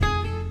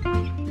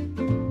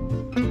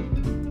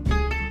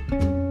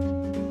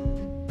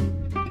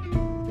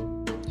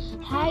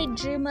Hi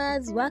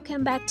dreamers,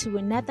 welcome back to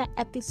another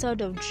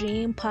episode of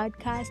Dream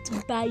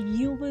Podcast by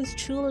yours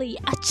truly,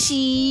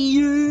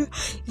 Achi.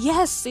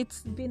 Yes,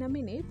 it's been a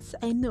minute,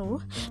 I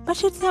know,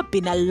 but it's not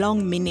been a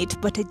long minute,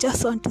 but I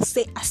just want to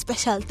say a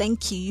special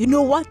thank you. You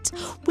know what?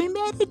 We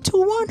made it to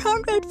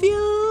 100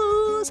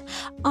 views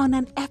on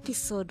an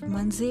episode,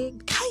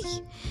 manze.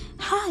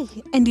 Hi.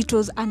 And it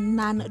was a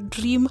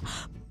non-dream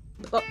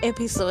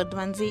episode,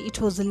 manzi.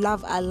 It was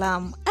Love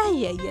Alarm.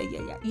 Yeah.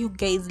 You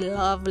guys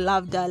loved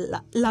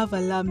Love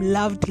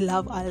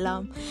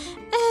Alarm.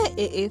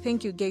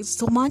 Thank you guys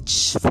so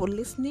much for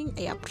listening.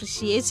 I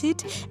appreciate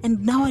it.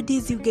 And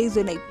nowadays, you guys,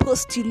 when I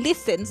post, you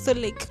listen. So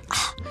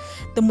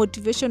the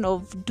motivation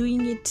of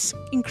doing it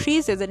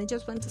increases, and I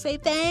just want to say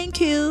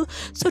thank you.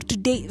 So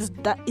today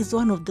is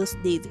one of those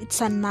days. It's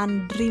a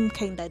non-dream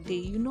kind of day,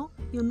 you know.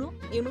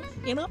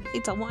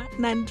 It's a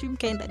non-dream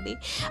kind of day.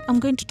 I'm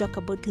going to talk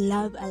about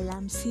Love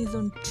Alarm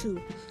season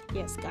 2.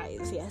 Yes,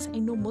 guys. Yes, I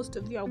know most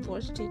of you have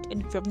watched it,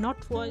 and if you have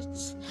not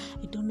watched,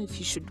 I don't know if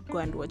you should go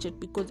and watch it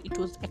because it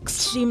was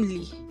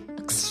extremely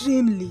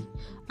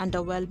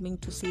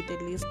underwhelming, to say the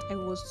least. I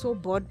was so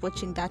bored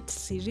watching that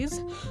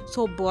series.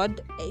 So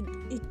bored.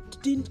 It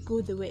didn't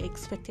go the way I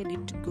expected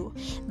it to go.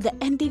 The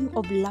ending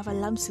of Love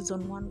Alarm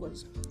season 1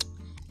 was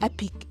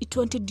epic. It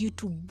wanted you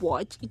to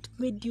watch. It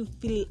made you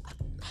feel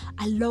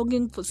a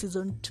longing for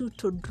season 2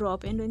 to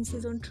drop. And when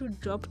season 2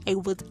 dropped, I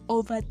was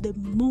over the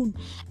moon.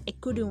 I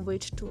couldn't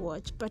wait to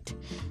watch. But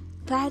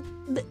that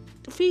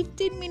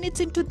 15 minutes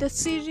into the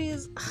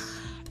series,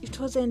 it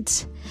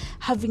wasn't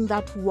having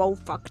that wow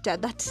factor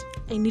that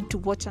I need to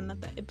watch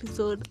another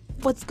episode.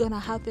 What's gonna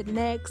happen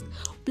next?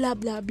 Blah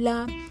blah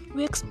blah.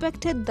 We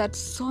expected that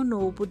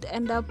Sono would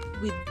end up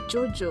with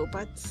Jojo,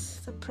 but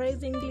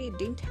surprisingly it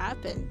didn't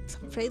happen.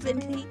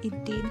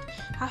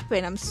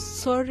 I'm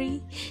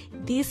sorry.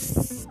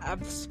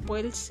 I've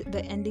spoiled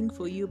the ending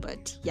for you,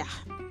 but yeah,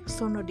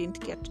 Sono didn't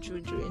get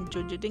Jojo and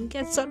Jojo didn't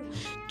get Sono.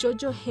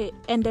 Jojo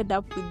ended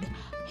up with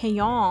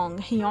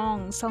Haeyong.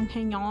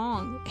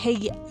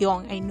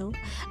 I know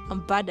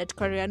I'm bad at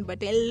Korean,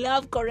 but I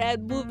love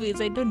Korean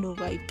movies. I don't know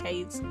why,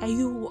 guys. Are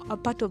you a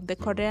part of the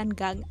Korean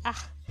gang?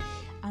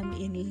 I'm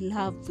in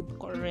love with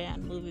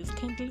Korean movies.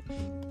 Kindly,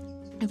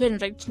 even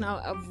right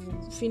now, I've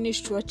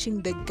finished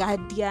watching The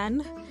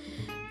Guardian.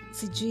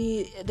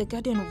 The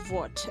Guardian of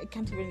what? I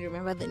can't even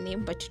remember the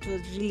name, but it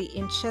was really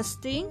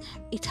interesting.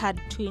 It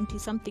had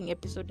 20-something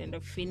episodes and I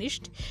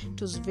finished. It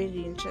was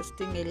very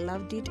interesting. I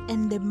loved it.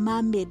 And The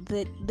Mermaid,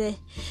 the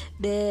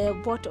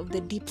what of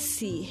the deep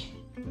sea?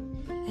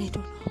 I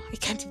don't know. I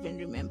can't even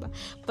remember.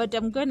 But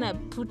I'm gonna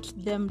put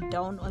them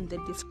down on the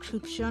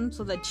description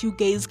so that you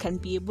guys can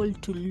be able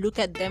to look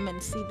at them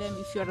and see them.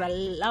 If you're a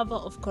lover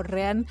of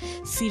Korean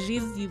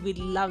series, you will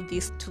love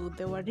these two.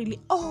 They were really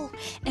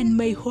and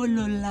My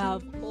Holo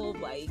Love. Oh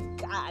my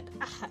god.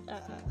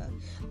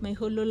 My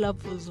Holo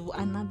Love was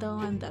another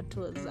one that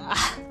was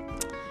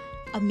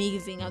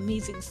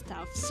amazing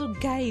stuff. So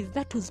guys,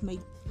 that was my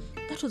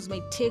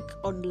take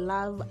on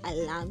Love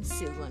Alarm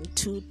season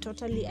 2.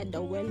 Totally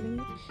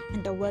underwhelming,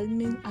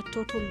 a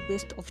total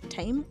waste of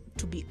time,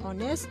 to be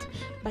honest.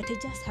 But I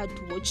just had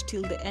to watch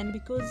till the end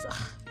because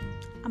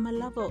I'm a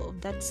lover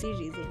of that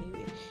series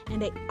anyway.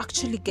 And I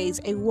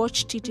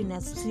watched it in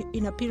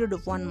a period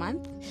of 1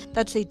 month.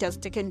 That's why it has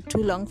taken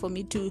too long for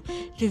me to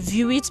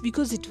review it,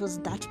 because it was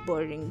that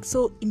boring.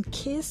 So in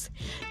case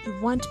you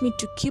want me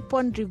to keep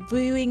on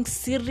reviewing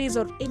series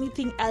or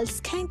anything else,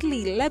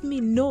 kindly let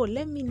me know.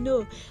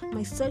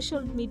 My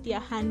social media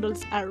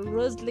handles are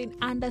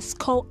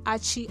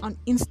Roslyn_Archie on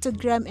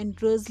Instagram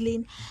and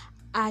Roslyn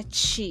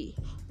Archie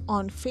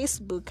on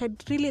Facebook.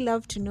 I'd really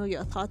love to know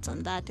your thoughts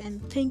on that,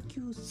 and thank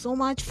you so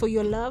much for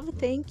your love.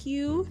 Thank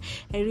you.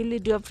 I really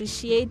do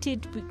appreciate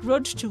it. We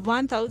got to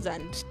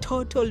 1,000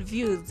 total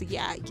views.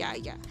 Yeah.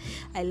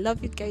 I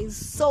love you guys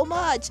so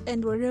much,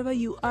 and wherever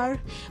you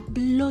are,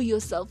 blow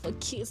yourself a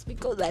kiss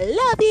because I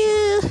love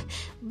you.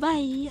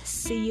 Bye.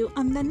 See you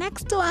on the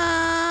next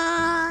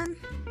one.